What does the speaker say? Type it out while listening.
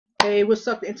Hey, what's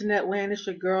up, the internet land? It's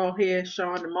your girl here,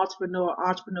 Sean, the multipreneur,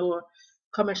 entrepreneur,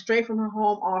 coming straight from her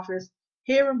home office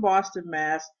here in Boston,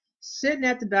 Mass, sitting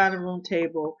at the dining room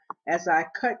table as I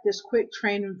cut this quick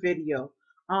training video.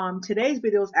 Today's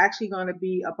video is actually going to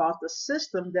be about the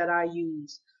system that I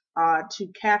use to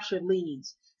capture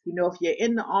leads. You know, if you're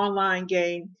in the online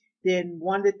game, then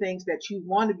one of the things that you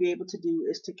want to be able to do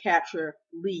is to capture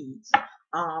leads.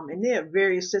 And there are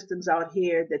various systems out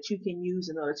here that you can use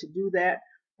in order to do that.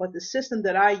 But the system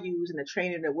that I use and the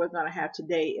training that we're going to have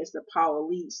today is the Power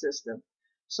Lead system.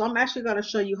 So I'm actually going to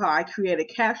show you how I create a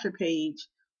capture page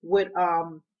with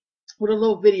a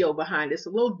little video behind it. It's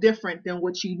a little different than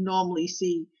what you normally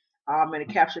see in a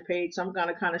capture page. So I'm going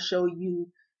to kind of show you,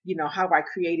 how I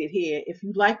created here. If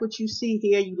you like what you see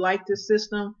here, you like this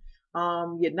system,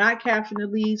 you're not capturing the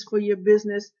leads for your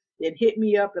business, then hit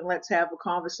me up and let's have a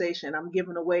conversation. I'm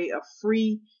giving away a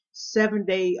free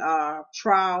 7-day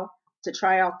trial to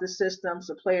try out the system,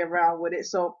 to play around with it.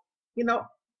 So,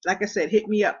 like I said, hit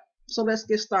me up. So let's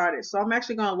get started. So I'm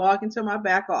actually going to log into my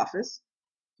back office.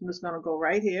 I'm just going to go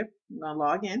right here. I'm going to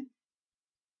log in.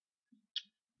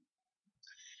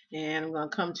 And I'm going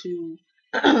to come to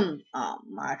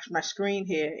my screen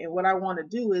here. And what I want to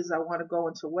do is I want to go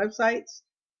into websites.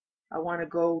 I want to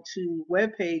go to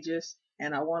web pages.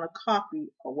 And I want to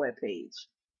copy a web page.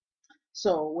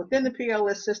 So within the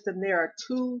PLS system, there are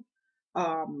two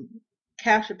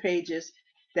capture pages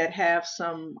that have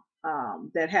some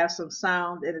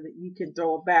sound, and you can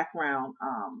throw a background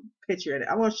picture in it.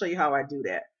 I want to show you how I do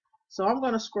that. So I'm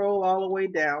going to scroll all the way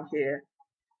down here.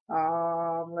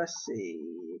 Let's see,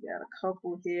 got a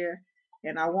couple here,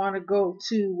 and I want to go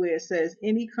to where it says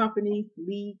any company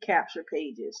lead capture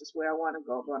pages. Is where I want to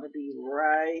go. I'm going to be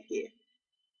right here.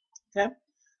 Okay,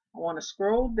 I want to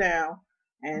scroll down,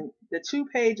 and the two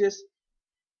pages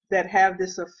that have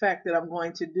this effect that I'm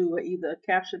going to do are either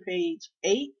capture page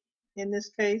 8 in this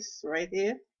case right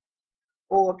here,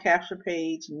 or capture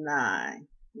page 9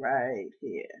 right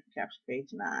here. Capture page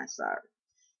 9, sorry.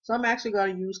 So I'm actually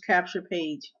going to use capture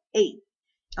page 8.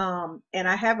 And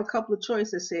I have a couple of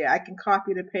choices here. I can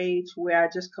copy the page where I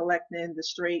just collect in the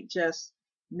straight just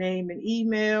name and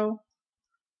email,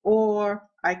 or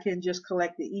I can just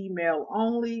collect the email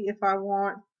only if I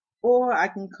want, or I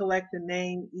can collect the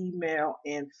name, email,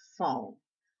 and phone.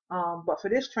 But for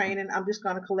this training, I'm just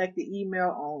going to collect the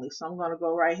email only. So I'm going to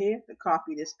go right here to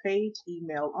copy this page,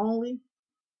 email only.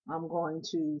 I'm going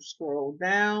to scroll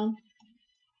down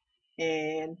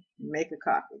and make a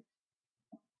copy.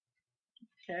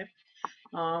 Okay.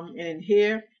 And in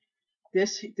here,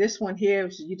 this one here,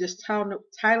 you just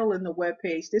title in the web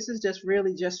page. This is just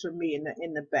really just for me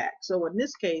in the back. So in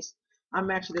this case, I'm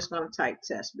actually just going to type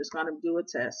test. I'm just going to do a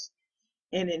test.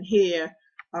 And in here,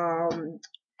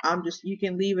 you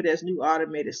can leave it as new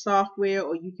automated software,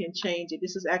 or you can change it.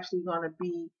 This is actually going to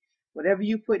be whatever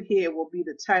you put here will be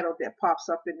the title that pops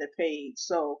up in the page.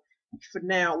 So for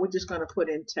now, we're just going to put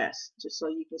in test, just so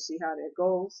you can see how that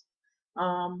goes.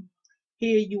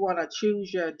 Here you want to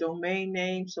choose your domain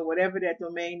name, so whatever that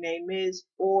domain name is,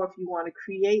 or if you want to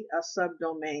create a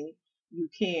subdomain, you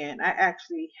can. I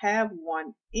actually have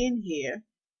one in here,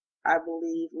 I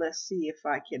believe. Let's see if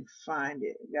I can find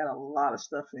it. Got a lot of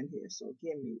stuff in here, so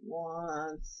give me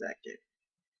 1 second.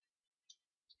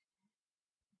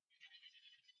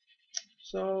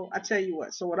 So I tell you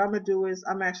what, so what I'm going to do is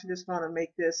I'm actually just going to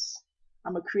make this,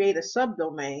 I'm going to create a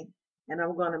subdomain, and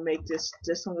I'm going to make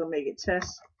I'm going to make it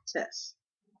test.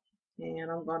 And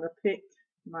I'm going to pick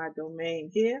my domain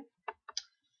here.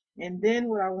 And then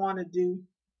what I want to do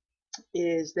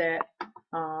is that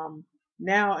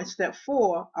now in step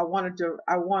 4,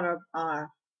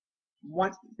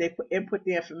 once they input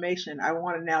the information, I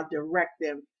want to now direct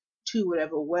them to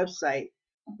whatever website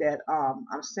that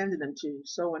I'm sending them to.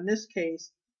 So in this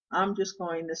case, I'm just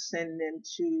going to send them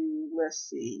to, let's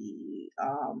see,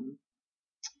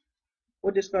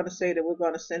 we're just going to say that we're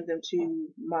going to send them to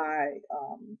my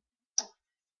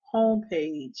home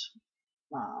page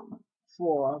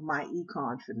for my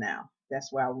econ for now.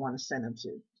 That's where I want to send them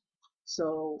to.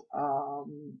 So,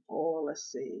 or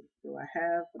let's see, do I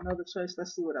have another choice?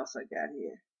 Let's see what else I got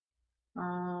here.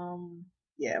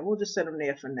 Yeah, we'll just send them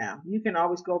there for now. You can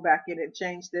always go back in and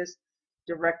change this,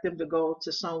 direct them to go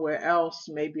to somewhere else,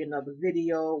 maybe another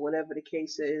video, whatever the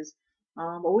case is.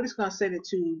 But we're just going to send it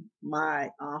to my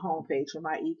home page for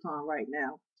my econ right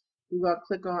now. We're going to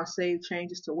click on Save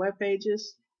Changes to Web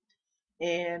Pages.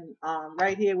 And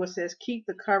right here where it says keep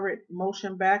the current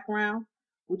motion background,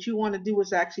 what you want to do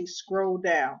is actually scroll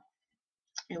down.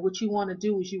 And what you want to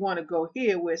do is you want to go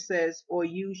here where it says or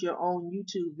use your own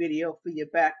YouTube video for your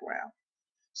background.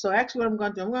 So actually what I'm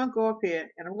going to do, I'm going to go up here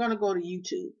and I'm going to go to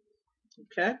YouTube.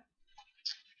 Okay,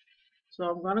 so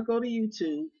I'm going to go to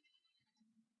YouTube,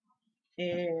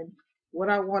 and what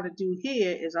I want to do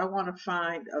here is I want to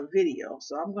find a video.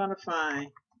 So I'm going to find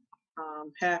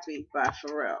Happy by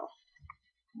Pharrell.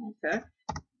 Okay,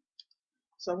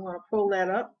 so I'm going to pull that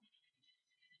up,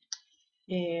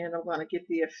 and I'm going to get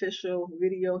the official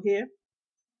video here.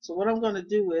 So what I'm going to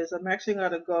do is I'm actually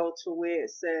going to go to where it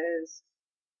says,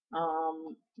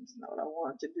 that's not what I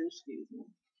wanted to do, excuse me.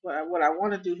 What I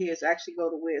want to do here is actually go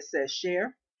to where it says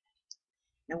share.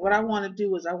 And what I want to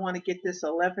do is I want to get this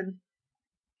 11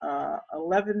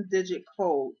 digit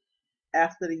code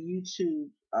after the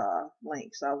YouTube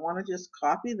link. So I want to just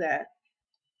copy that.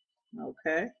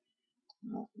 Okay.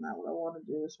 No, not what I want to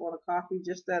do. I just want to copy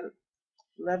just that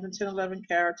 11, 10, 11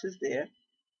 characters there.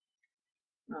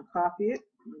 I'll copy it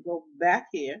and go back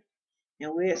here.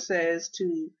 And where it says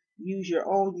to use your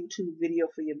own YouTube video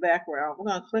for your background, we're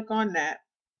going to click on that.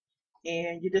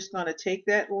 And you're just going to take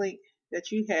that link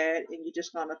that you had and you're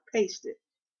just going to paste it.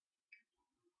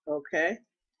 Okay.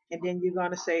 And then you're going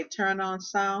to say turn on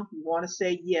sound. You want to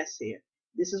say yes here.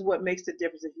 This is what makes the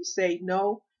difference. If you say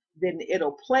no, then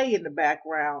it'll play in the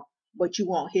background, but you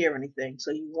won't hear anything.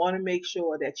 So you want to make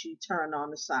sure that you turn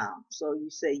on the sound. So you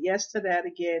say yes to that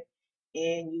again,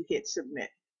 and you hit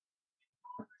submit.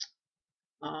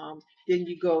 Then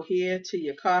you go here to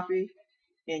your copy,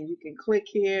 and you can click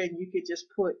here, and you can just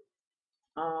put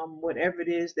whatever it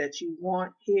is that you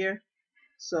want here.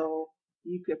 So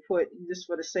you could put, just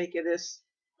for the sake of this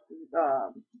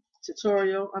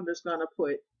tutorial, I'm just going to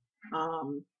put,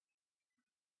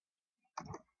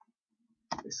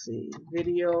 let's see,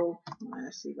 video.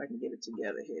 Let's see if I can get it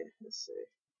together here. Let's see.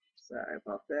 Sorry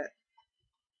about that.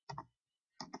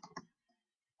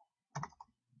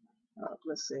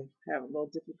 Let's see. Have a little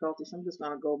difficulty. So I'm just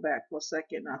going to go back for a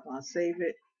second. I'm going to save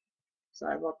it.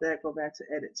 Sorry about that. Go back to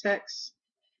edit text.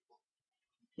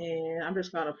 And I'm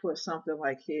just going to put something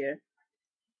like here.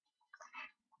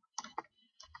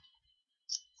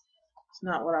 It's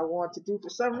not what I want to do. For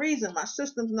some reason, my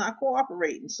system's not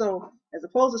cooperating. So as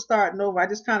opposed to starting over, I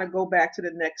just kind of go back to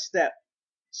the next step.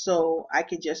 So I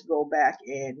can just go back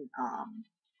and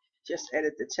just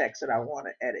edit the text that I want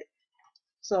to edit.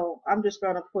 So I'm just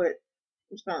going to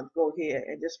go here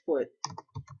and just put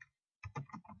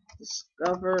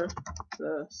discover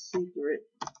the secret.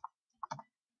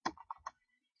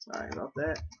 Sorry about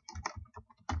that.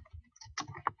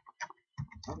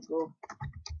 Uncle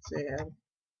Sam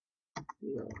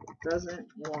doesn't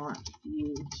want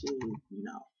you to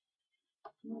know.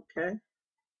 Okay.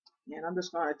 And I'm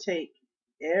just going to take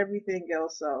everything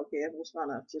else out. Okay. I'm just going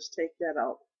to take that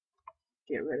out.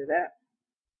 Get rid of that.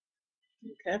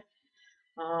 Okay.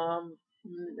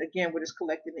 Again, we're just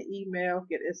collecting the email,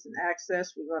 get instant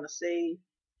access. We're going to save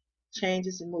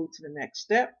changes and move to the next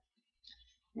step.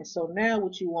 And so now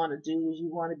what you want to do is you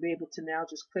want to be able to now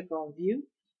just click on view.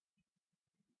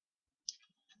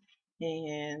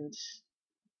 And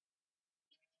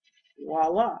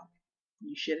voila,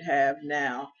 you should have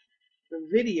now the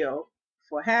video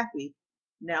for Happy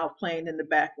now playing in the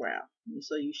background. And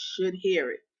so you should hear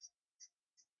it.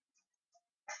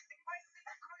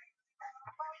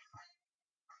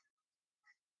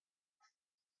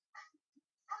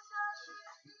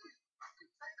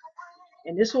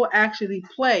 And this will actually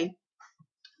play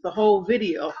the whole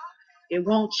video. It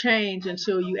won't change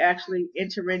until you actually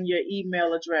enter in your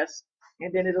email address,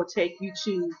 and then it'll take you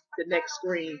to the next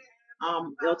screen.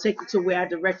 It'll take you to where I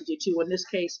directed you to, in this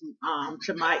case,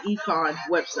 to my econ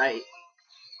website.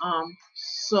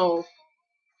 So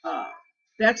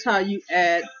that's how you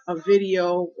add a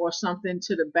video or something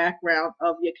to the background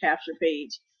of your capture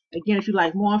page. Again, if you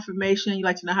like more information, you'd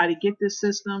like to know how to get this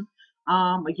system,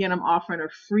 again, I'm offering a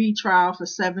free trial for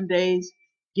 7 days.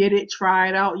 Get it, try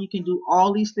it out. You can do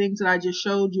all these things that I just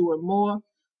showed you and more.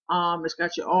 It's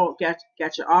got your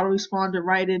autoresponder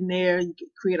right in there. You can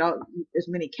create as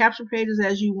many capture pages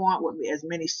as you want, with as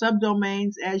many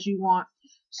subdomains as you want.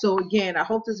 So again, I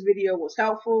hope this video was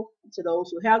helpful to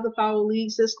those who have the Power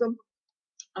Lead system.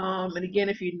 And again,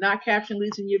 if you're not capturing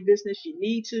leads in your business, you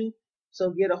need to. So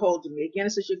get a hold of me. Again,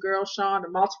 this is your girl, Sean, the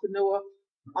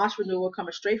entrepreneur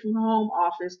coming straight from her home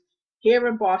office here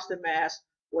in Boston, Mass,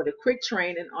 with a quick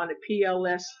training on the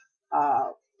PLS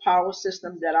power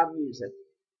system that I'm using.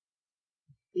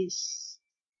 Peace.